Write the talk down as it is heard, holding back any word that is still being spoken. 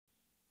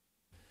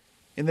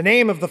In the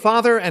name of the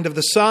Father, and of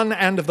the Son,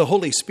 and of the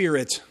Holy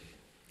Spirit.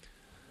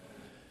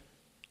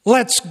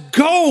 Let's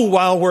go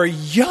while we're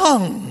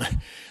young.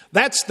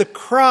 That's the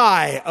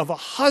cry of a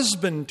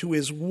husband to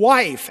his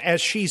wife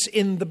as she's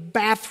in the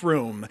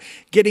bathroom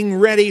getting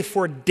ready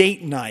for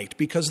date night,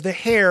 because the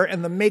hair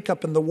and the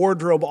makeup and the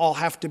wardrobe all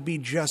have to be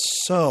just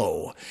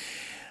so.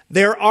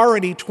 They're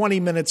already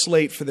 20 minutes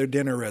late for their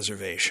dinner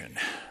reservation.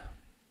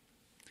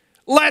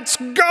 Let's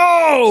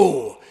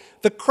go!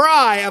 The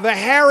cry of a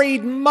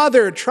harried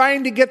mother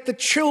trying to get the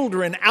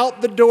children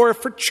out the door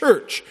for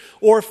church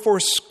or for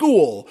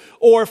school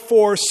or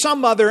for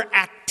some other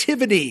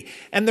activity,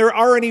 and they're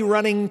already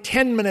running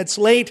 10 minutes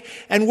late,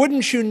 and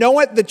wouldn't you know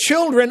it, the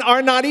children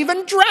are not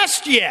even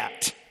dressed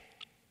yet.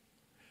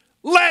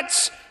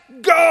 Let's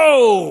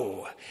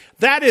go!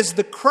 That is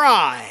the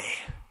cry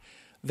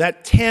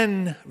that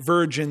 10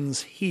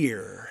 virgins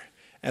hear,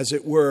 as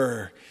it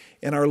were,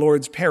 in our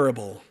Lord's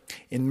parable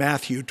in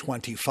Matthew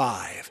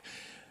 25.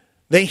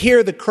 They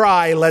hear the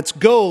cry, let's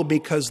go,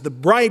 because the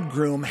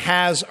bridegroom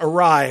has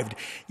arrived.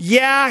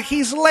 Yeah,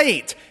 he's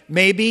late.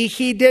 Maybe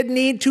he did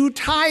need to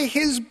tie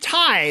his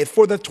tithe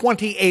for the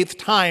 28th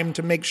time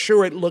to make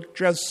sure it looked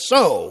just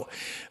so.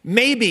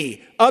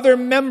 Maybe other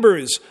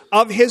members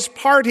of his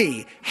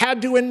party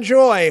had to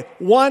enjoy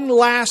one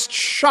last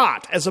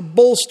shot as a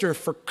bolster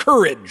for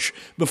courage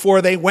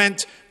before they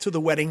went to the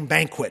wedding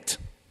banquet.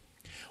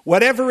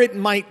 Whatever it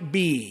might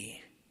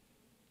be,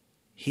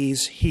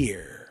 he's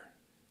here.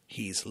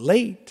 He's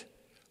late,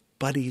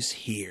 but he's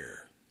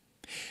here.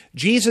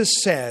 Jesus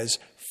says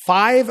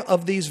 5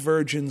 of these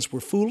virgins were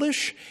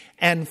foolish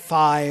and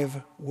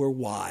 5 were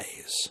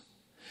wise.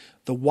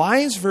 The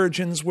wise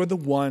virgins were the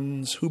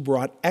ones who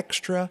brought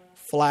extra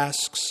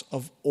flasks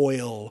of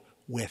oil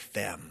with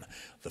them.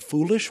 The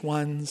foolish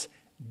ones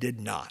did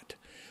not.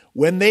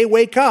 When they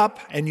wake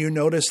up, and you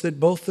notice that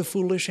both the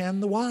foolish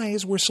and the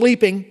wise were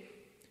sleeping,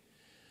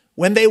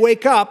 when they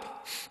wake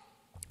up,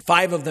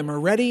 5 of them are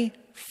ready,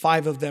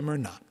 5 of them are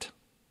not.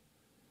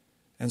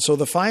 And so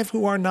the 5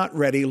 who are not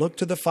ready look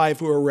to the 5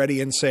 who are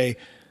ready and say,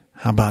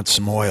 how about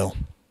some oil?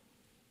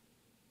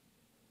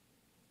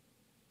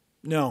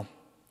 No.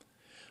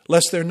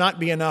 Lest there not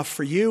be enough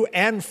for you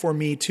and for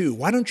me too.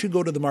 Why don't you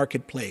go to the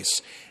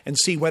marketplace and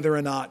see whether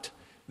or not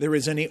there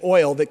is any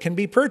oil that can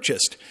be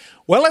purchased?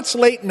 Well, it's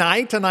late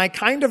night, and I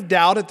kind of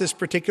doubt at this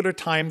particular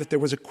time that there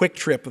was a Quick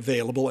Trip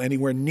available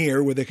anywhere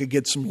near where they could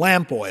get some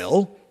lamp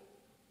oil.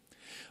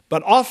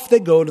 But off they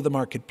go to the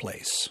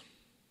marketplace,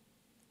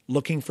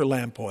 looking for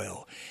lamp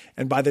oil.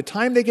 And by the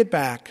time they get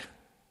back,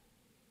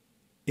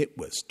 it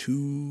was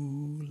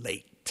too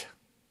late.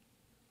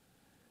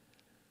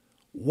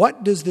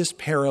 What does this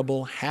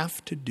parable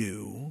have to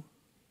do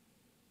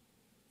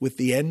with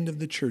the end of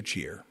the church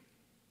year?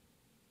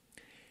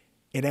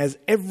 It has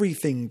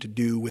everything to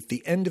do with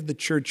the end of the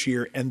church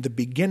year and the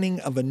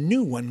beginning of a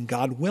new one,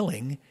 God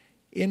willing,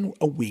 in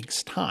a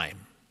week's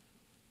time.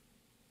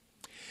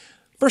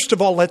 First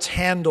of all, let's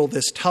handle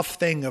this tough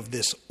thing of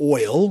this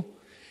oil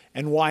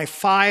and why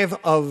 5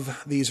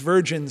 of these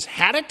virgins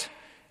had it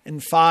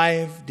and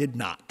 5 did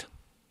not.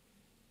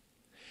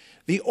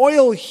 The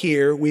oil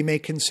here we may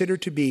consider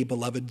to be,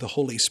 beloved, the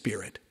Holy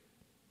Spirit.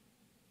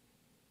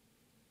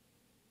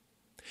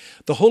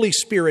 The Holy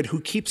Spirit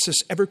who keeps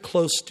us ever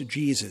close to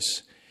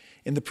Jesus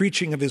in the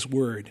preaching of his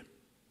word,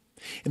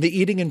 in the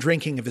eating and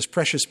drinking of his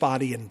precious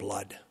body and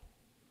blood,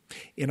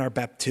 in our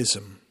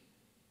baptism.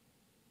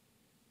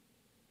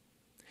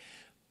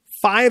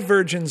 5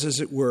 virgins, as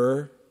it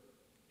were,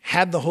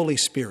 had the Holy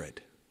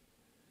Spirit.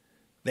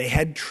 They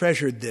had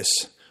treasured this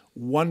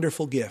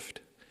wonderful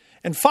gift.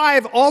 And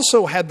 5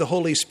 also had the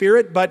Holy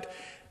Spirit, but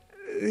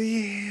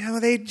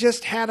they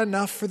just had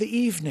enough for the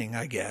evening,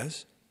 I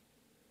guess.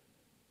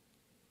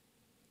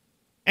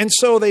 And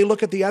so they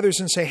look at the others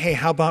and say, hey,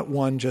 how about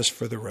one just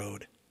for the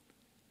road?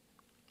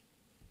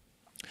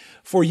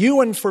 For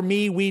you and for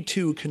me, we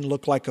too can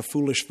look like a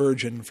foolish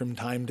virgin from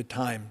time to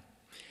time.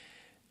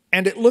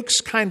 And it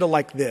looks kind of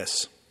like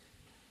this.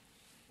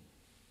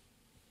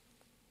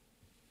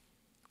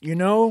 You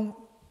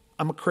know,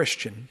 I'm a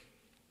Christian.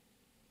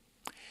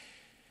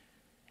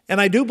 And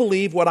I do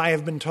believe what I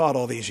have been taught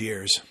all these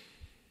years.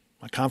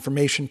 My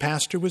confirmation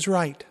pastor was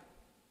right.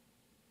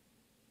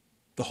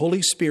 The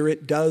Holy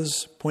Spirit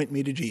does point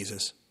me to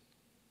Jesus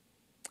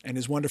and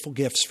his wonderful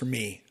gifts for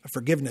me of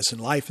forgiveness and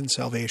life and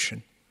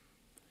salvation.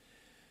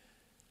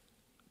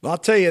 But I'll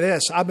tell you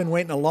this, I've been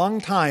waiting a long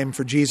time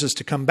for Jesus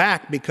to come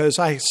back, because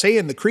I say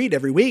in the creed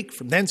every week,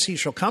 from thence he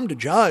shall come to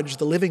judge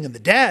the living and the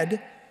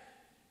dead.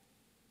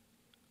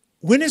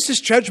 When is this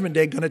judgment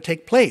day going to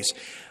take place?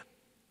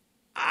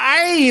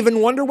 I even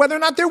wonder whether or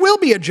not there will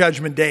be a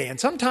judgment day. And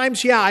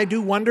sometimes, I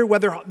do wonder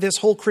whether this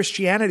whole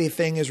Christianity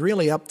thing is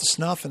really up to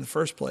snuff in the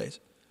first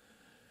place.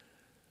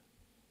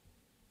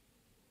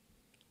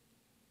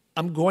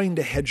 I'm going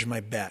to hedge my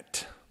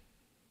bet.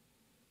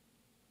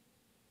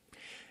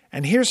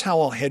 And here's how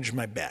I'll hedge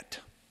my bet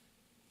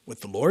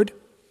with the Lord.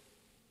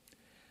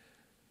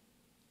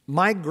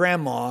 My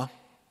grandma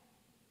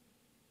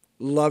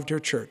loved her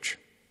church.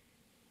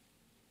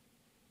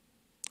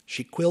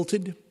 She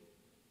quilted.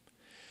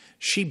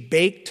 She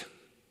baked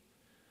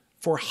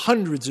for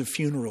hundreds of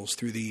funerals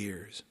through the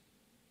years.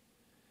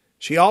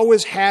 She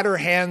always had her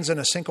hands in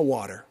a sink of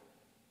water,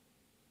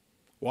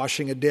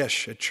 washing a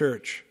dish at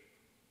church.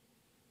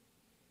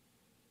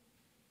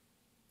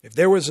 If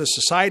there was a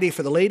society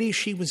for the ladies,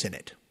 she was in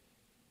it.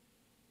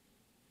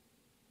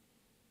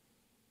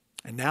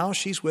 And now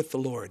she's with the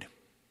Lord.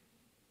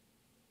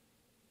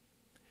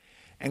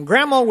 And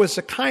Grandma was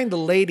the kind of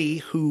lady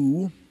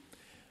who,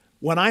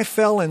 when I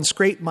fell and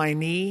scraped my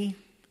knee,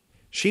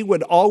 she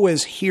would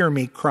always hear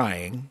me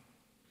crying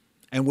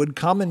and would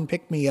come and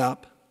pick me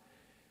up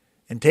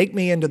and take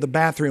me into the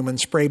bathroom and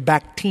spray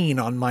Bactine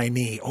on my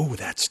knee. Oh,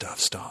 that stuff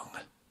stung.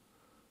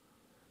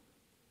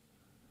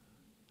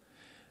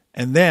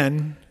 And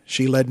then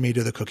she led me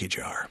to the cookie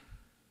jar.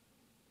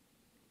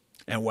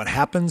 And what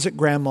happens at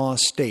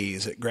Grandma's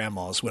stays at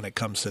Grandma's when it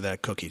comes to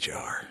that cookie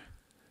jar.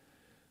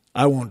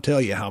 I won't tell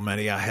you how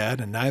many I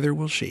had, and neither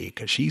will she,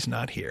 because she's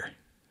not here.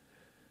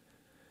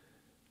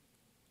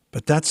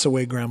 But that's the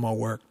way Grandma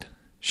worked.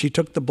 She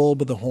took the bull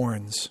by the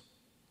horns.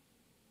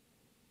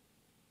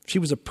 She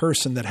was a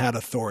person that had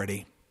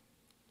authority.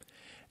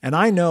 And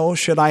I know,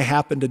 should I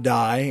happen to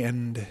die,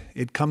 and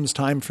it comes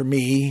time for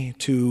me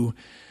to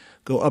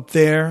go up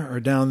there or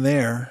down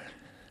there,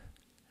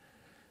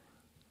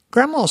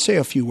 Grandma will say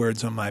a few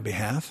words on my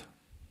behalf.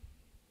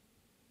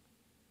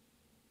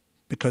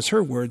 Because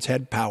her words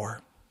had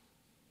power.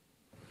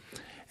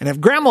 And if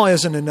Grandma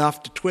isn't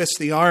enough to twist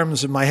the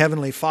arms of my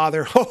Heavenly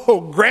Father,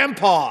 oh,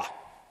 Grandpa!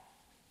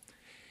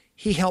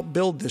 He helped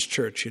build this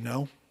church, you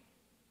know.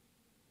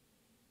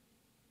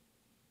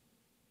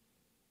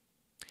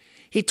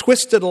 He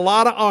twisted a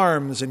lot of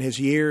arms in his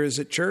years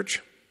at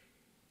church.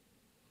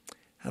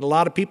 Had a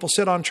lot of people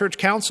sit on church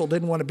council,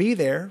 didn't want to be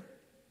there.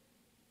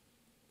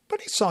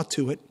 But he saw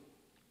to it.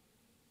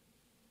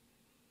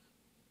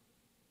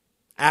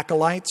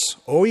 Acolytes,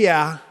 oh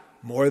yeah,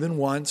 more than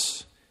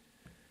once.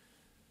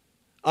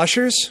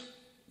 Ushers,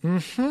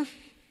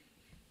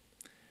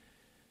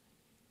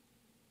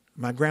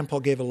 My grandpa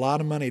gave a lot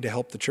of money to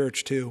help the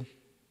church too.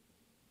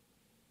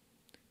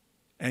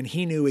 And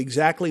he knew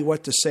exactly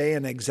what to say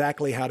and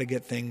exactly how to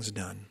get things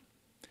done.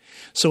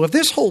 So if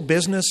this whole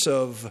business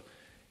of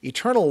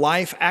eternal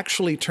life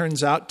actually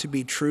turns out to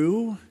be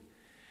true,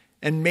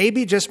 and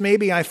maybe, just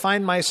maybe, I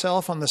find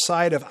myself on the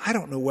side of, I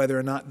don't know whether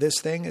or not this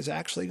thing is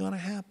actually going to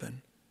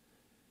happen.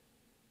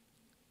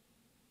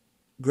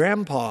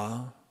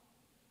 Grandpa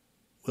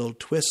will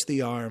twist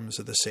the arms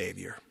of the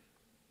Savior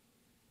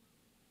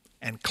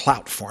and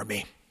clout for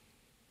me.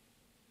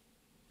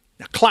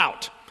 Now,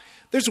 clout.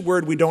 There's a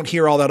word we don't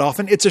hear all that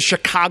often. It's a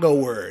Chicago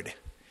word.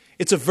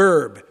 It's a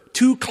verb,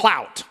 to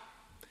clout.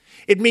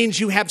 It means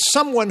you have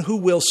someone who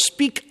will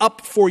speak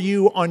up for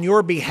you on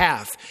your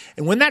behalf.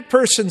 And when that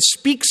person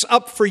speaks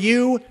up for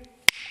you,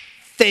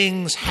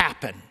 things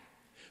happen.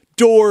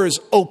 Doors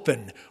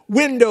open.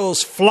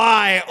 Windows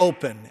fly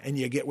open. And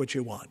you get what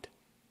you want.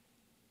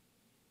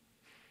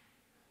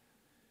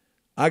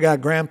 I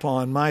got Grandpa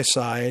on my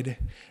side,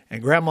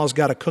 and Grandma's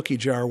got a cookie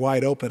jar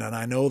wide open, and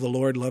I know the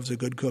Lord loves a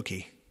good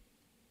cookie.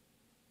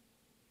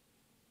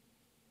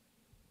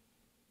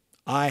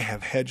 I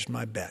have hedged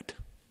my bet.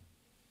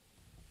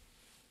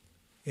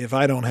 If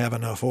I don't have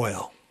enough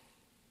oil,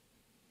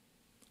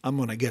 I'm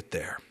going to get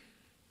there.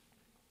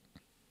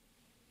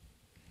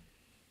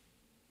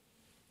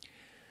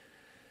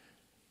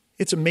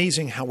 It's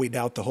amazing how we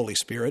doubt the Holy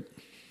Spirit.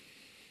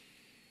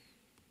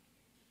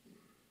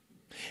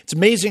 It's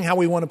amazing how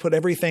we want to put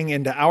everything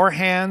into our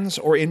hands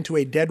or into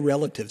a dead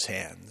relative's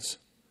hands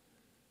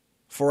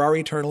for our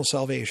eternal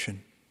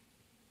salvation.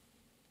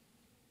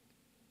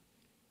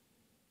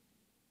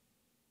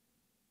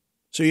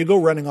 So you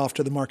go running off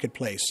to the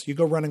marketplace. You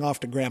go running off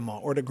to Grandma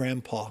or to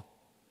Grandpa.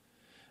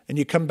 And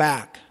you come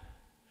back.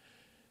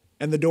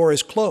 And the door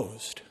is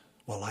closed.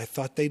 Well, I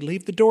thought they'd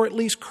leave the door at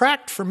least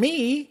cracked for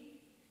me.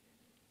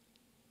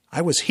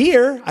 I was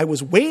here. I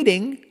was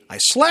waiting. I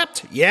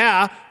slept.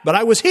 Yeah, but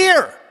I was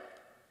here.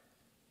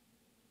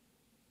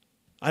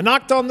 I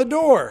knocked on the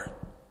door.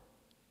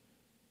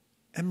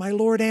 And my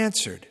Lord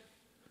answered.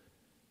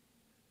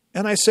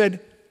 And I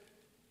said,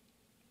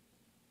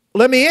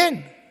 let me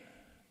in.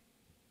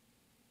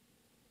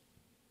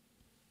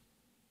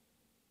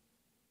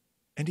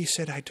 And he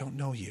said, I don't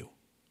know you.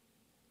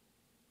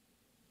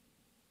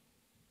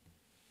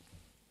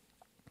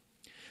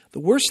 The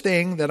worst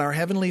thing that our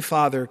Heavenly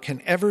Father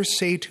can ever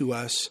say to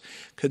us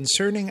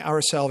concerning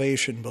our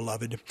salvation,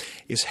 beloved,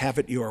 is have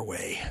it your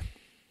way.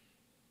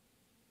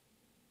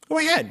 Go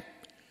ahead.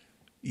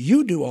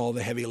 You do all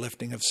the heavy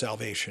lifting of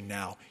salvation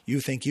now. You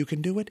think you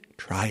can do it?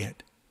 Try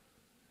it.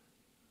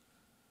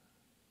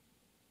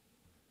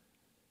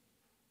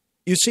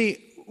 You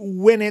see,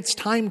 when it's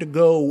time to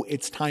go,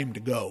 it's time to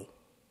go.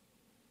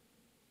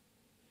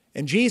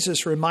 And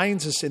Jesus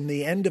reminds us in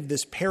the end of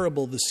this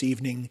parable this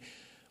evening,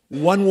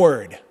 one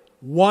word,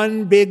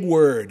 one big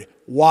word,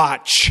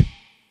 watch.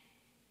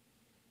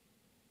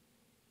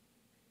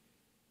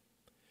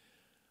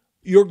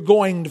 You're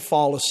going to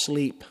fall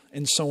asleep,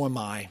 and so am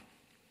I.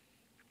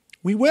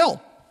 We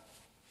will.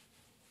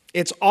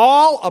 It's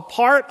all a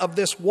part of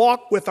this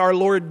walk with our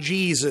Lord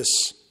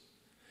Jesus.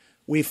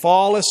 We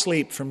fall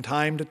asleep from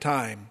time to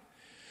time.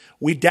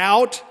 We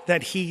doubt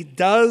that he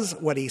does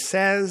what he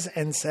says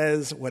and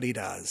says what he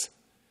does.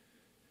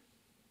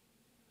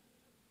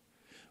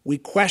 We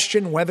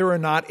question whether or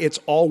not it's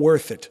all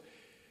worth it.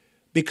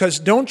 Because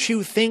don't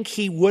you think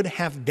he would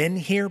have been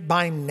here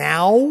by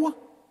now?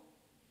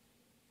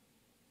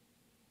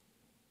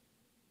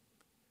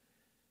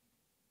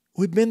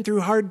 We've been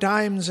through hard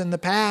times in the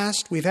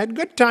past. We've had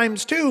good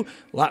times too.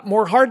 A lot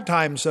more hard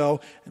times though.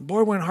 And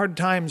boy, we're in hard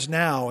times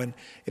now. And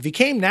if he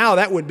came now,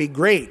 that would be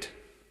great.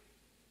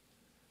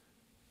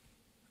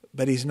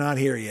 But he's not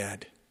here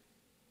yet.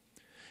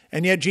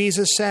 And yet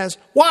Jesus says,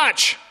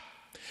 watch!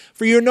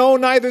 For you know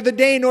neither the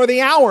day nor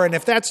the hour. And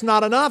if that's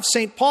not enough,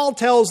 St. Paul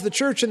tells the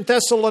church in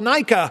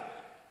Thessalonica,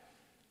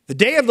 the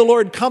day of the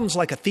Lord comes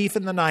like a thief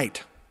in the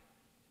night.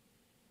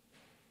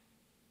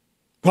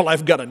 Well,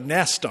 I've got a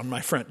nest on my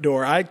front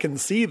door. I can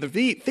see the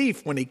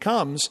thief when he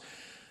comes.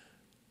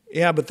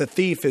 Yeah, but the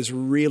thief is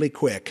really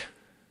quick.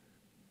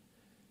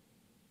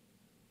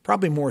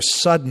 Probably more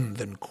sudden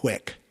than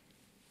quick.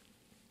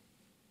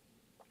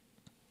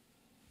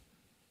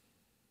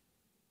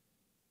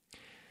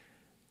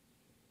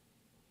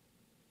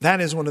 That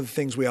is one of the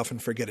things we often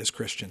forget as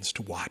Christians,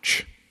 to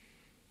watch.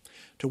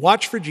 To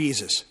watch for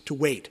Jesus, to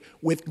wait.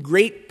 With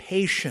great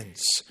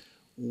patience,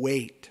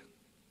 wait.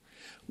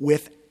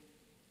 With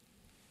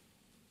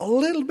a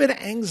little bit of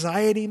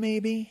anxiety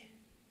maybe,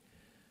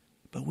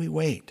 but we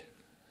wait.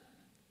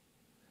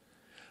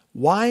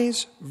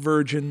 Wise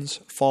virgins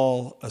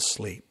fall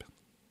asleep.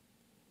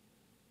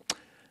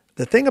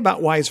 The thing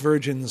about wise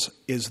virgins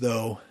is,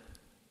 though,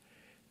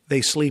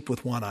 they sleep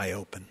with one eye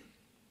open.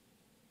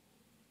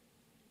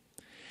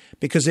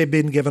 Because they've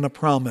been given a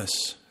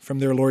promise from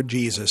their Lord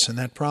Jesus, and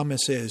that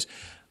promise is,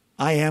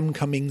 I am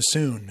coming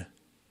soon.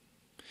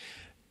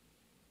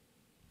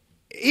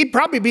 He'd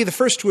probably be the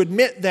first to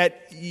admit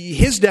that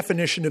his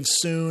definition of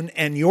soon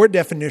and your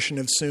definition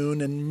of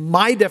soon and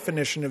my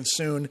definition of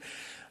soon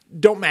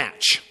don't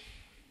match.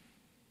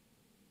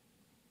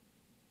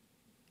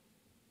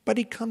 But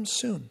he comes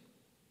soon,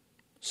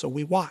 so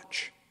we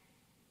watch.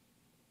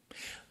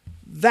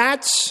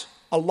 That's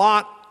a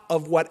lot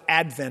of what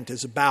Advent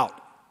is about.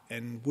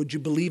 And would you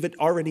believe it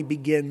already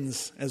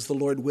begins, as the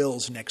Lord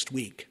wills, next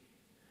week.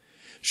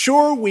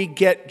 Sure, we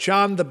get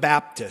John the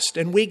Baptist,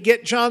 and we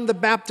get John the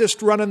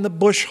Baptist running the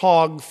bush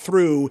hog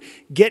through,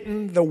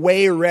 getting the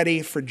way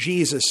ready for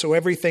Jesus so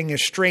everything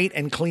is straight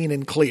and clean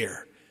and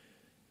clear.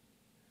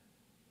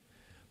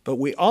 But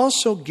we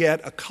also get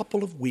a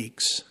couple of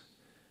weeks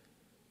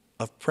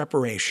of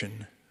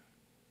preparation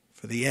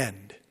for the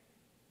end.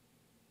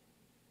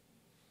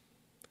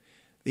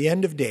 The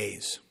end of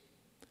days.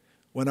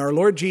 When our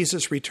Lord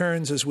Jesus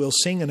returns, as we'll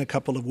sing in a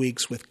couple of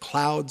weeks, with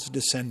clouds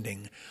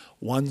descending,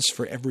 once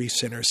for every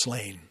sinner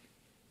slain.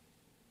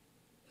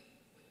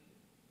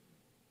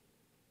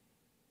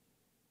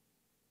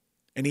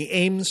 And he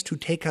aims to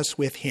take us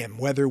with him,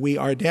 whether we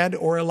are dead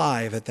or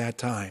alive at that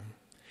time.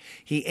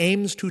 He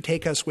aims to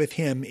take us with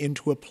him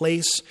into a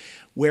place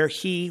where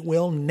he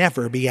will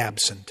never be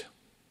absent.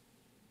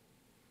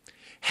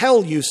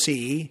 Hell, you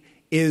see,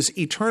 is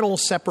eternal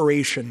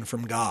separation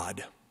from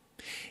God.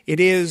 It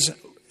is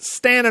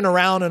standing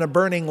around in a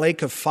burning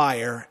lake of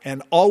fire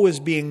and always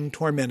being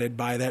tormented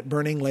by that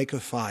burning lake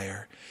of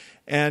fire.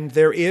 And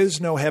there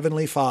is no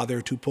heavenly Father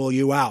to pull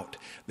you out.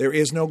 There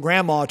is no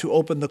grandma to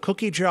open the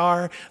cookie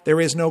jar. There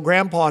is no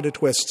grandpa to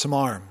twist some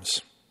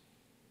arms.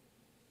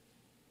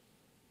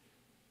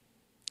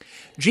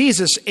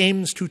 Jesus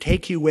aims to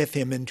take you with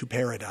him into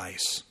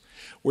paradise,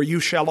 where you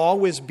shall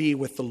always be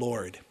with the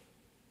Lord.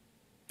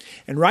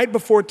 And right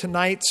before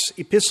tonight's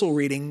epistle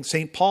reading,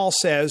 St. Paul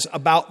says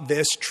about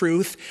this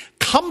truth,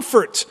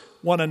 comfort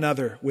one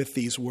another with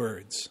these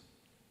words.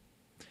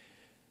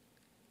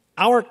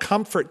 Our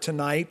comfort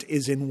tonight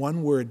is in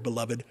one word,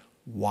 beloved,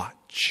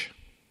 watch.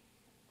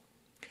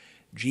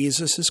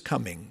 Jesus is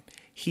coming.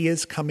 He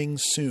is coming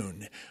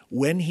soon.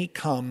 When he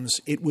comes,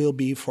 it will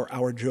be for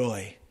our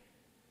joy.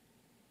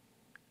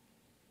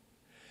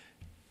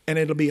 And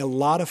it'll be a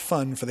lot of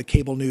fun for the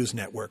cable news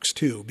networks,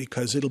 too,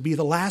 because it'll be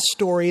the last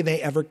story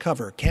they ever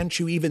cover. Can't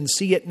you even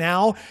see it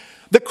now?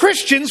 The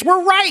Christians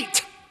were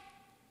right!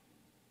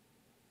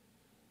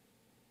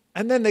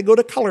 And then they go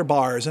to color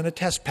bars and a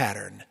test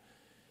pattern,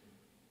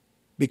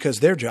 because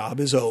their job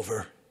is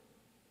over.